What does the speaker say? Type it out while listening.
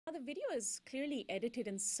The video is clearly edited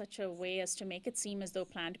in such a way as to make it seem as though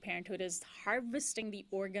Planned Parenthood is harvesting the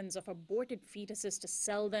organs of aborted fetuses to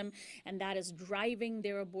sell them, and that is driving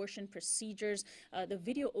their abortion procedures. The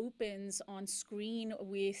video opens on screen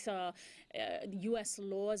with U.S.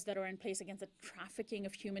 laws that are in place against the trafficking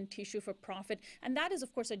of human tissue for profit, and that is,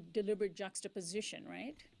 of course, a deliberate juxtaposition,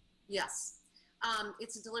 right? Yes.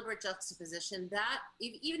 It's a deliberate juxtaposition that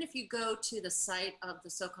even if you go to the site of the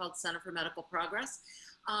so-called Center for Medical Progress,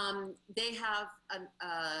 they have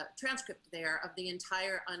a transcript there of the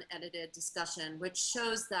entire unedited discussion, which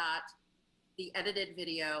shows that the edited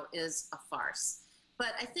video is a farce.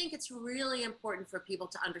 But I think it's really important for people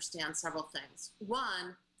to understand several things.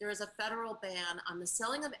 One, there is a federal ban on the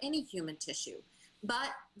selling of any human tissue, but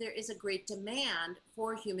there is a great demand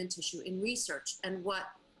for human tissue in research. And what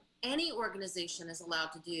any organization is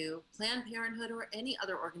allowed to do, Planned Parenthood or any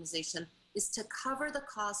other organization, is to cover the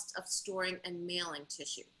cost of storing and mailing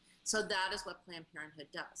tissue. So that is what Planned Parenthood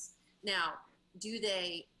does. Now, do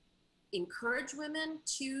they encourage women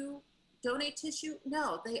to donate tissue?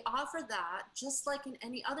 No, they offer that just like in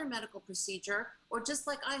any other medical procedure, or just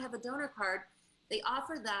like I have a donor card, they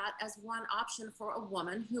offer that as one option for a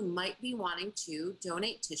woman who might be wanting to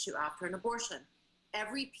donate tissue after an abortion.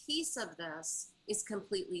 Every piece of this is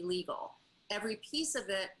completely legal. Every piece of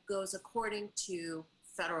it goes according to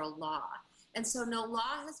federal law. And so no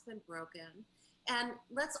law has been broken. And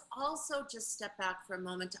let's also just step back for a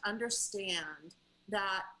moment to understand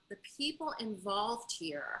that the people involved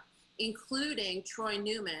here, including Troy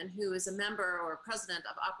Newman, who is a member or president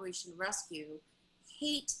of Operation Rescue,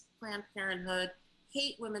 hate Planned Parenthood,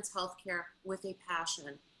 hate women's health care with a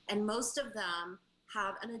passion. And most of them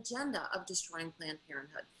have an agenda of destroying Planned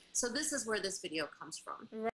Parenthood. So this is where this video comes from.